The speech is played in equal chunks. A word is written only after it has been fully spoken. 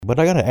But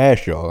I gotta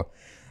ask y'all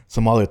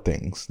some other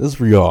things. This is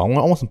for y'all.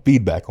 I want some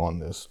feedback on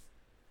this.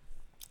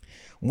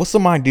 What's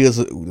some ideas?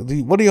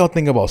 What do y'all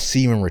think about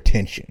semen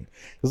retention?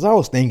 Because I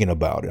was thinking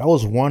about it. I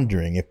was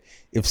wondering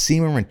if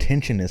semen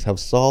retentionists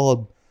have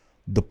solved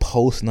the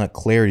post-nut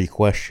clarity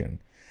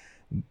question.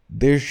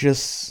 They're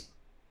just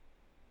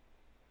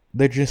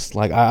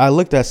like, I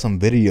looked at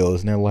some videos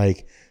and they're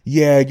like,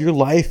 yeah, your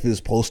life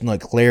is post-nut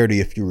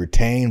clarity if you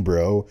retain,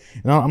 bro.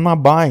 And I'm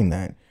not buying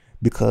that,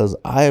 because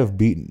I have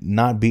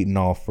not beaten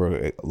off for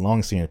a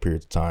long period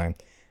of time.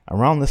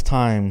 Around this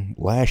time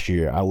last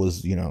year, I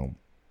was, it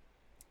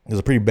was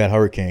a pretty bad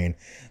hurricane,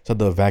 so I had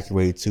to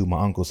evacuate to my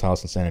uncle's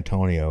house in San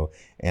Antonio,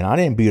 and I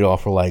didn't beat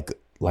off for like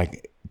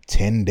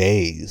 10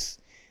 days,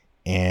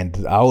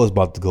 and I was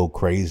about to go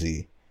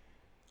crazy.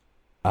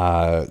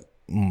 My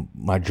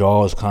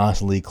jaw was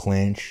constantly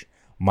clenched,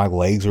 my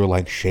legs were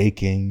like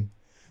shaking,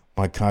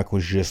 my cock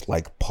was just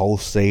like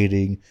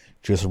pulsating,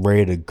 just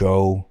ready to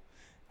go.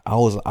 I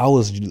was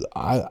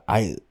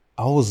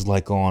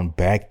like on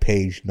back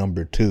page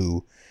number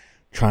 2,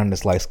 trying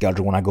to like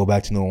schedule when I go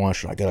back to New Orleans.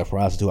 Should I get a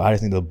prostitute? I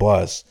just need the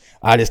bus.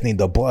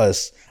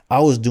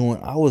 I was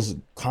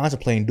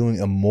contemplating doing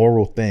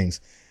immoral things,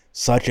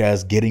 such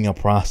as getting a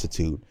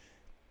prostitute.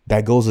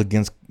 That goes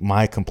against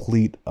my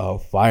complete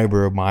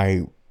fiber of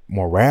my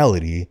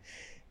morality.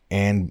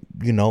 And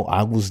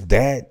I was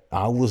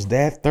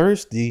that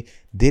thirsty,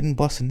 didn't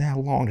bust in that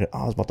long, that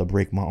I was about to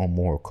break my own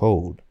moral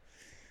code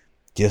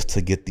just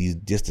to get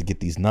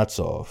these nuts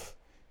off.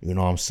 You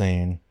know what I'm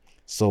saying?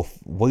 So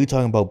what you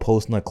talking about?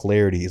 Post-nut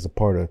clarity is a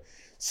part of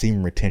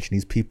semen retention.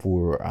 These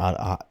people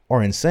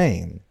are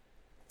insane.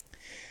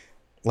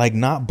 Like,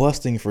 not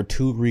busting for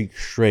 2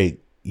 weeks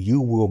straight,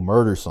 you will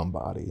murder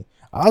somebody.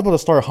 I was about to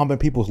start humping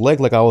people's leg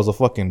like I was a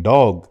fucking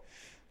dog,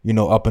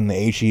 up in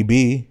the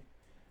HEB.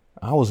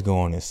 I was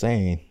going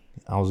insane.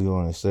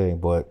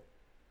 But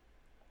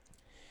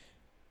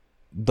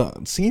the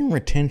semen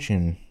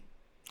retention,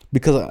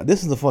 because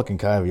this is the fucking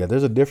caveat.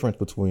 There's a difference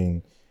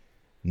between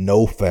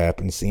no-fap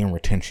and semen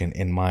retention,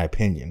 in my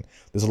opinion.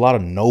 There's a lot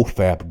of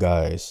no-fap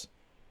guys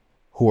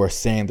who are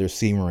saying they're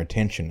semen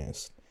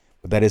retentionists,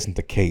 but that isn't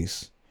the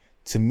case.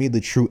 To me,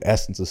 the true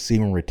essence of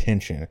semen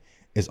retention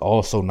is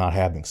also not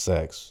having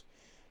sex.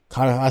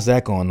 How's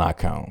that going to not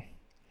count?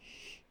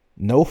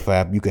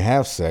 No-fap, you can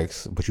have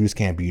sex, but you just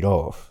can't beat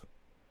off.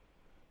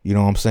 You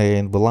know what I'm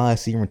saying? But a lot of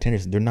semen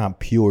retentionists, they're not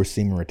pure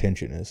semen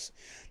retentionists.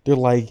 They're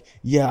like,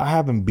 yeah, I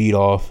haven't beat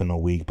off in a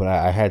week, but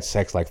I had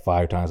sex like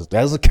 5 times.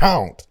 That doesn't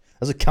count.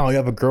 You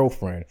have a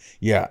girlfriend.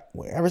 Yeah,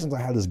 ever since I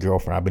had this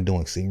girlfriend, I've been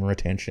doing semen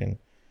retention.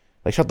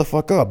 Like, shut the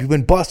fuck up. You've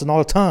been busting all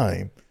the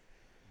time.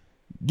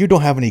 You don't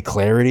have any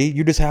clarity.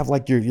 You just have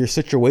like your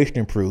situation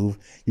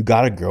improved. You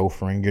got a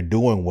girlfriend. You're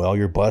doing well.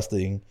 You're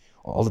busting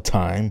all the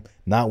time.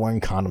 Not wearing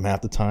condom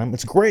half the time.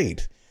 It's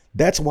great.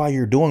 That's why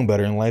you're doing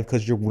better in life,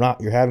 because you're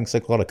having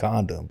sex without a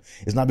condom.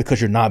 It's not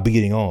because you're not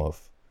beating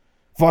off.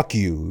 Fuck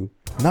you.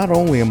 Not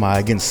only am I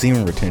against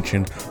semen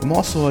retention, I'm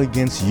also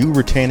against you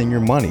retaining your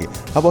money.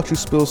 How about you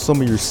spill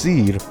some of your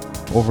seed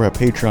over at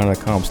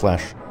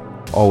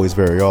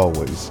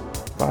patreon.com/alwaysveryalways.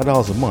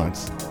 $5 a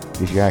month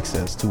gives you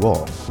access to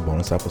all the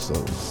bonus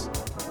episodes.